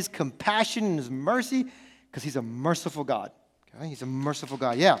towards His compassion and His mercy, because He's a merciful God. Okay? He's a merciful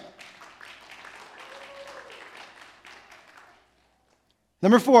God, yeah.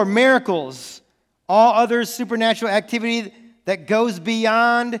 Number 4, miracles. All other supernatural activity that goes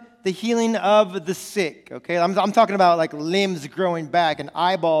beyond the healing of the sick. Okay, I'm talking about like limbs growing back and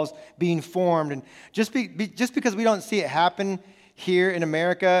eyeballs being formed. And just because we don't see it happen here in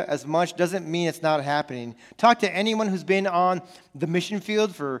America as much doesn't mean it's not happening. Talk to anyone who's been on the mission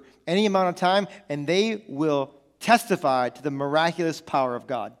field for any amount of time, and they will testify to the miraculous power of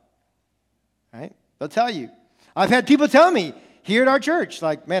God. Right? They'll tell you. I've had people tell me here at our church,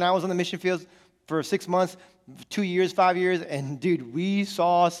 like, man, I was on the mission field for 6 months, 2 years, 5 years, and dude, we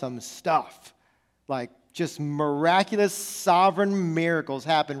saw some stuff. Like just miraculous, sovereign miracles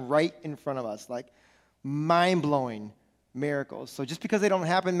happen right in front of us. Like mind-blowing miracles. So just because they don't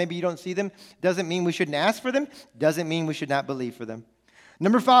happen, maybe you don't see them, doesn't mean we shouldn't ask for them, doesn't mean we should not believe for them.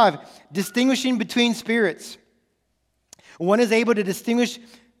 Number 5, distinguishing between spirits. One is able to distinguish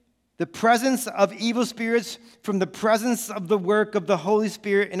the presence of evil spirits from the presence of the work of the Holy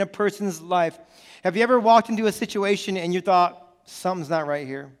Spirit in a person's life. Have you ever walked into a situation and you thought, something's not right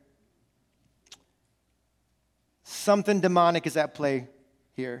here? Something demonic is at play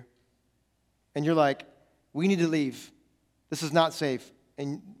here. And you're like, we need to leave. This is not safe.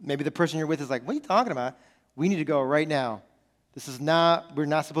 And maybe the person you're with is like, what are you talking about? We need to go right now. We're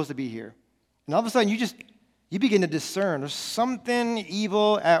not supposed to be here. And all of a sudden, you begin to discern there's something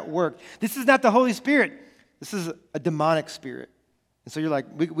evil at work. This is not the Holy Spirit. This is a demonic spirit. And so you're like,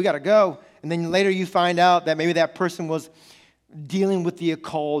 we got to go. And then later you find out that maybe that person was dealing with the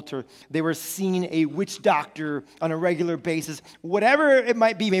occult, or they were seeing a witch doctor on a regular basis. Whatever it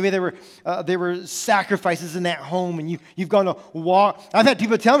might be, maybe there were sacrifices in that home, and you've gone to walk. I've had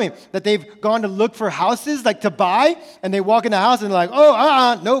people tell me that they've gone to look for houses, like to buy, and they walk in the house and they're like,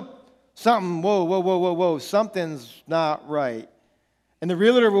 oh, nope, something, whoa, something's not right. And the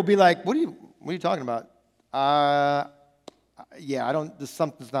realtor will be like, what are you talking about?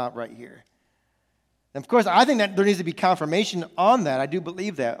 Something's not right here. And of course, I think that there needs to be confirmation on that. I do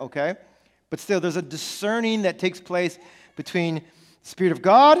believe that, okay? But still, there's a discerning that takes place between the Spirit of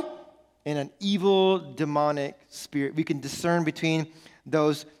God and an evil, demonic spirit. We can discern between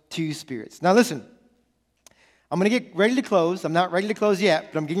those two spirits. Now listen, I'm going to get ready to close. I'm not ready to close yet,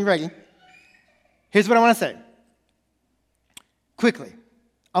 but I'm getting ready. Here's what I want to say. Quickly,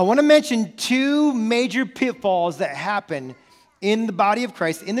 I want to mention two major pitfalls that happen in the body of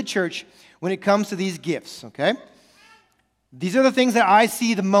Christ, in the church, when it comes to these gifts, okay? These are the things that I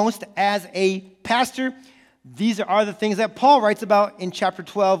see the most as a pastor. These are the things that Paul writes about in chapter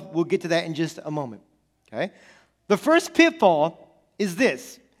 12. We'll get to that in just a moment, okay? The first pitfall is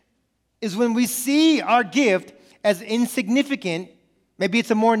this, is when we see our gift as insignificant. Maybe it's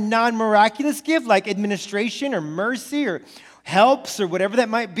a more non-miraculous gift like administration or mercy or helps or whatever that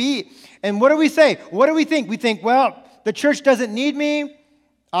might be. And what do we say? What do we think? We think, well, the church doesn't need me.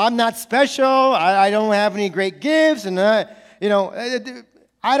 I'm not special. I don't have any great gifts, and I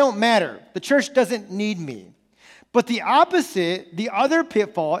don't matter. The church doesn't need me. But the opposite, the other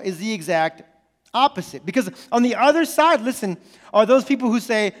pitfall, is the exact opposite. Because on the other side, listen, are those people who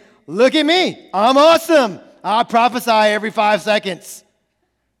say, look at me, I'm awesome. I prophesy every 5 seconds.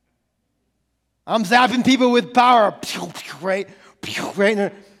 I'm zapping people with power. Right?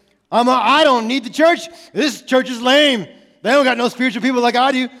 I don't need the church. This church is lame. They don't got no spiritual people like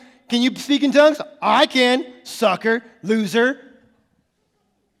I do. Can you speak in tongues? I can. Sucker, loser.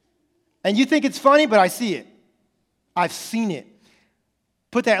 And you think it's funny, but I see it. I've seen it.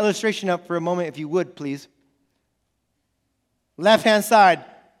 Put that illustration up for a moment, if you would, please. Left-hand side,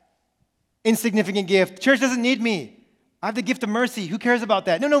 insignificant gift. The church doesn't need me. I have the gift of mercy. Who cares about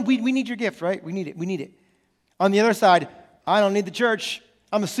that? No, we need your gift, right? We need it. On the other side, I don't need the church.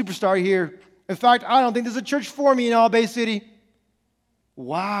 I'm a superstar here. In fact, I don't think there's a church for me in All Bay City.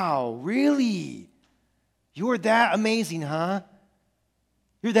 Wow, really? You're that amazing, huh?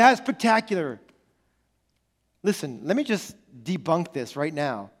 You're that spectacular. Listen, let me just debunk this right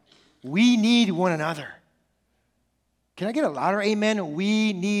now. We need one another. Can I get a louder amen?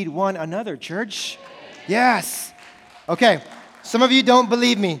 We need one another, church. Yes. Okay, some of you don't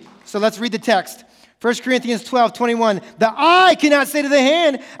believe me, so let's read the text. 1 Corinthians 12:21. The eye cannot say to the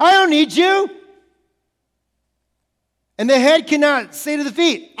hand, I don't need you. And the head cannot say to the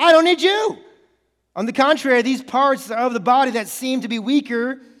feet, I don't need you. On the contrary, these parts of the body that seem to be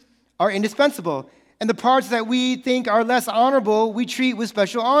weaker are indispensable. And the parts that we think are less honorable, we treat with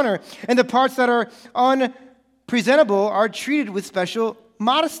special honor. And the parts that are unpresentable are treated with special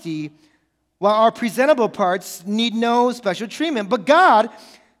modesty, while our presentable parts need no special treatment. But God,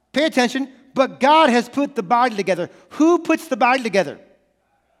 pay attention, but God has put the body together. Who puts the body together?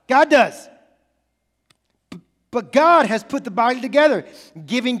 God does. But God has put the body together,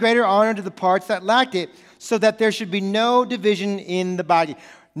 giving greater honor to the parts that lacked it, so that there should be no division in the body.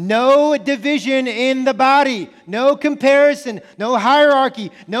 No division in the body. No comparison. No hierarchy.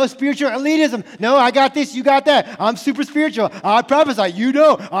 No spiritual elitism. No, I got this, you got that. I'm super spiritual. I prophesy. You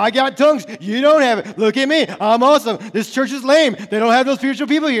don't. I got tongues. You don't have it. Look at me. I'm awesome. This church is lame. They don't have no spiritual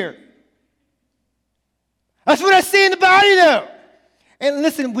people here. That's what I see in the body, though. And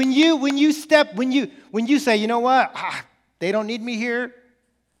listen, when you say, you know what, they don't need me here.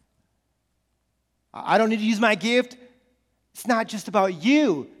 I don't need to use my gift. It's not just about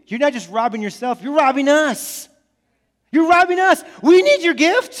you. You're not just robbing yourself. You're robbing us. You're robbing us. We need your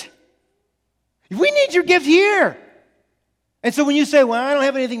gift. We need your gift here. And so when you say, well, I don't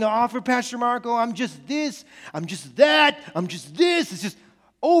have anything to offer, Pastor Marco, I'm just this, I'm just that, I'm just this, it's just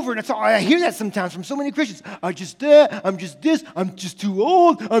over. And that's all. I hear that sometimes from so many Christians. I'm just that, I'm just this, I'm just too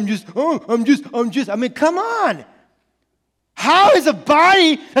old, I'm just. I mean, come on. How is a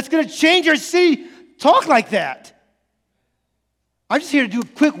body that's going to change our city talk like that? I'm just here to do a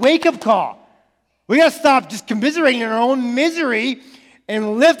quick wake-up call. We got to stop just commiserating in our own misery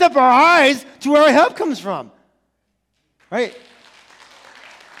and lift up our eyes to where our help comes from. Right?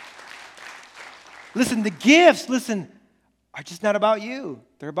 Listen, the gifts, are just not about you.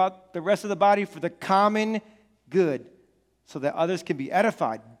 They're about the rest of the body for the common good, so that others can be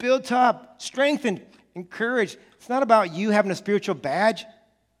edified, built up, strengthened, encouraged. It's not about you having a spiritual badge.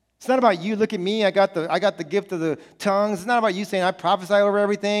 It's not about you, look at me, I got the gift of the tongues. It's not about you saying, I prophesy over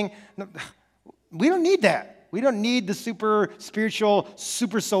everything. No, we don't need that. We don't need the super spiritual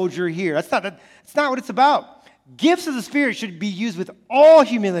super soldier here. That's not what it's about. Gifts of the Spirit should be used with all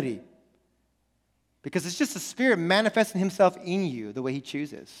humility, because it's just the Spirit manifesting himself in you the way he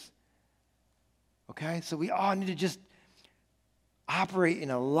chooses. Okay? So we all need to just operate in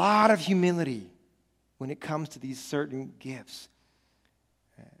a lot of humility when it comes to these certain gifts.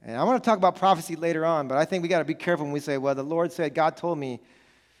 And I want to talk about prophecy later on, but I think we got to be careful when we say, well, the Lord said, God told me.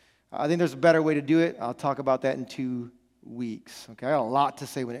 I think there's a better way to do it. I'll talk about that in 2 weeks. Okay, I got a lot to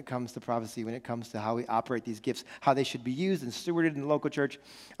say when it comes to prophecy, when it comes to how we operate these gifts, how they should be used and stewarded in the local church.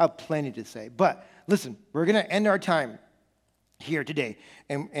 I have plenty to say. But listen, we're going to end our time here today.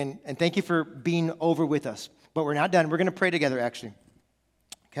 And thank you for being over with us. But we're not done. We're going to pray together, actually.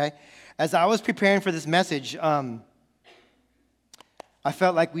 Okay? As I was preparing for this message, I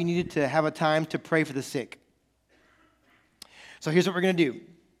felt like we needed to have a time to pray for the sick. So here's what we're going to do.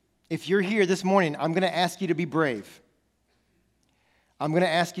 If you're here this morning, I'm going to ask you to be brave. I'm going to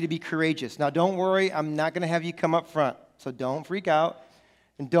ask you to be courageous. Now, don't worry. I'm not going to have you come up front, so don't freak out.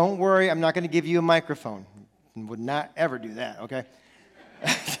 And don't worry. I'm not going to give you a microphone. I would not ever do that, okay?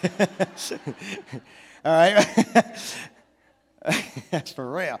 All right? That's for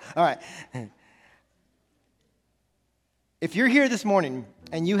real. All right. If you're here this morning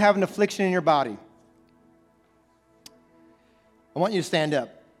and you have an affliction in your body, I want you to stand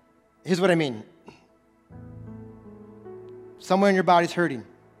up. Here's what I mean. Somewhere in your body's hurting.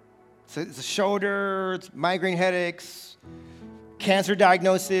 It's a shoulder, it's migraine headaches, cancer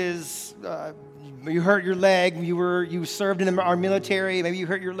diagnosis, you hurt your leg, you served in our military, maybe you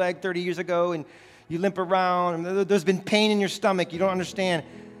hurt your leg 30 years ago and you limp around, there's been pain in your stomach, you don't understand.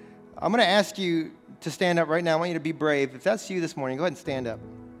 I'm going to ask you to stand up right now. I want you to be brave. If that's you this morning, go ahead and stand up.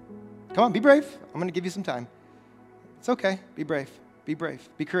 Come on, be brave. I'm going to give you some time. It's okay. Be brave. Be brave.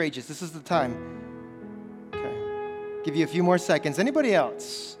 Be courageous. This is the time. Okay. Give you a few more seconds. Anybody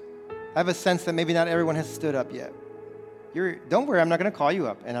else? I have a sense that maybe not everyone has stood up yet. Don't worry, I'm not going to call you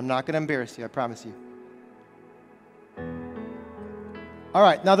up, and I'm not going to embarrass you. I promise you. All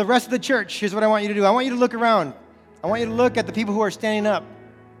right. Now, the rest of the church, here's what I want you to do. I want you to look around. I want you to look at the people who are standing up.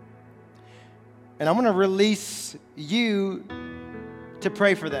 And I'm going to release you to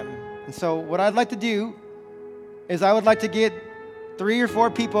pray for them. And so what I'd like to do is I would like to get 3 or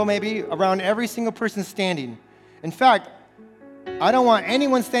 4 people maybe around every single person standing. In fact, I don't want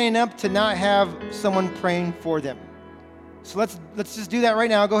anyone standing up to not have someone praying for them. So let's just do that right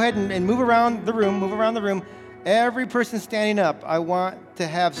now. Go ahead and move around the room. Every person standing up, I want to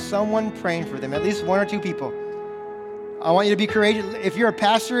have someone praying for them, at least 1 or 2 people. I want you to be courageous. If you're a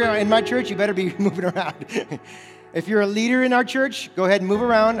pastor in my church, you better be moving around. If you're a leader in our church, go ahead and move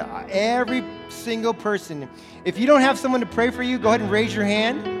around. Every single person. If you don't have someone to pray for you, go ahead and raise your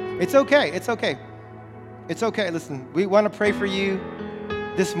hand. It's okay. It's okay. It's okay. Listen, we want to pray for you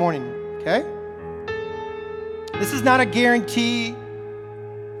this morning, okay? This is not a guarantee.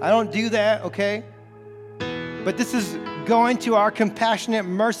 I don't do that, okay? But this is going to our compassionate,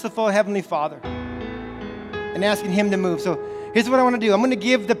 merciful Heavenly Father and asking him to move. So here's what I want to do. I'm going to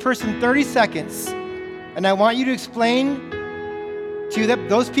give the person 30 seconds, and I want you to explain to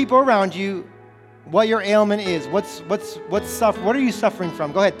those people around you what your ailment is. What are you suffering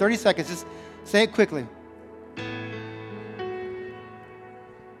from? Go ahead, 30 seconds. Just say it quickly.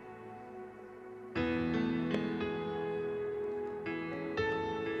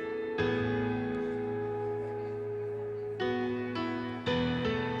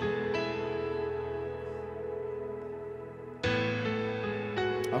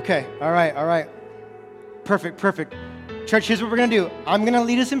 Okay, all right. Perfect. Church, here's what we're going to do. I'm going to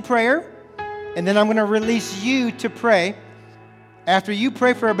lead us in prayer, and then I'm going to release you to pray. After you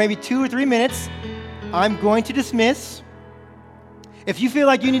pray for maybe 2 or 3 minutes, I'm going to dismiss. If you feel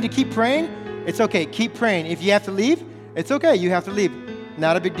like you need to keep praying, it's okay. Keep praying. If you have to leave, it's okay. You have to leave.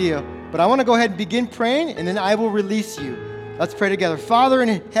 Not a big deal. But I want to go ahead and begin praying, and then I will release you. Let's pray together. Father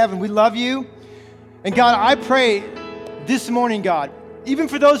in heaven, we love you. And God, I pray this morning, God, even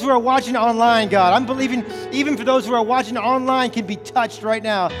for those who are watching online, God, I'm believing even for those who are watching online can be touched right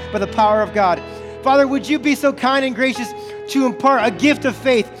now by the power of God. Father, would you be so kind and gracious to impart a gift of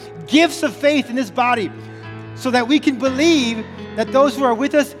faith, gifts of faith in this body, so that we can believe that those who are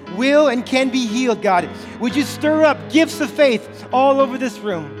with us will and can be healed, God. Would you stir up gifts of faith all over this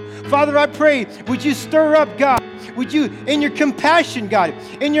room? Father, I pray, would you stir up, God, would you, in your compassion, God,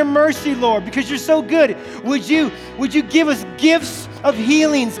 in your mercy, Lord, because you're so good, would you give us gifts of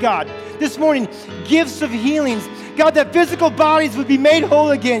healings, God? This morning, gifts of healings. God, that physical bodies would be made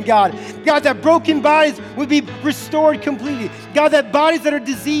whole again, God. God, that broken bodies would be restored completely. God, that bodies that are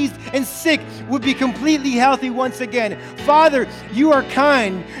diseased and sick would be completely healthy once again. Father, you are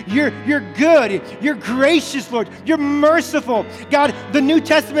kind. You're good. You're gracious, Lord. You're merciful. God, the New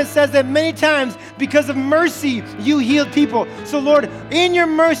Testament says that many times because of mercy, you healed people. So, Lord, in your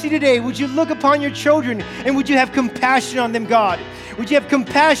mercy today, would you look upon your children and would you have compassion on them, God? Would you have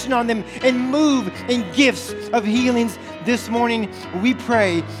compassion on them and move in gifts of healings this morning? We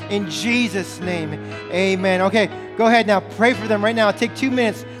pray in Jesus' name. Amen. Okay, go ahead now. Pray for them right now. Take 2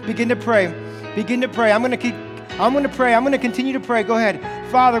 minutes. Begin to pray. Begin to pray. I'm going to pray. I'm going to continue to pray. Go ahead.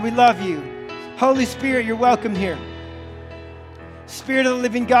 Father, we love you. Holy Spirit, you're welcome here. Spirit of the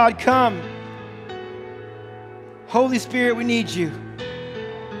living God, come. Holy Spirit, we need you.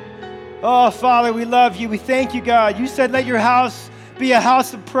 Oh, Father, we love you. We thank you, God. You said, let your house be a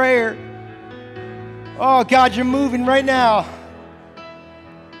house of prayer. Oh, God, you're moving right now.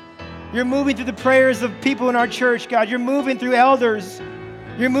 You're moving through the prayers of people in our church, God. You're moving through elders.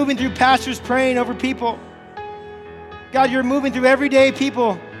 You're moving through pastors praying over people. God, you're moving through everyday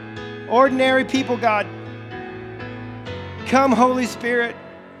people, ordinary people, God. Come, Holy Spirit.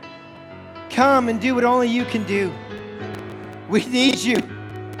 Come and do what only you can do. We need you,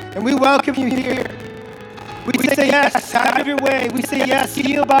 and we welcome you here. We say yes, have your way. We say yes,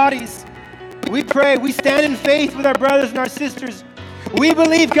 heal bodies. We pray, we stand in faith with our brothers and our sisters. We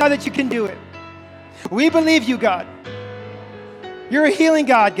believe, God, that you can do it. We believe you, God. You're a healing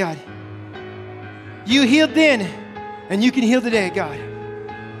God, God. You healed then, and you can heal today, God.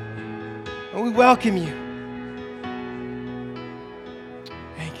 And we welcome you.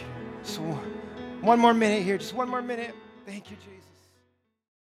 Thank you. So one more minute here, just one more minute. Thank you, Jesus.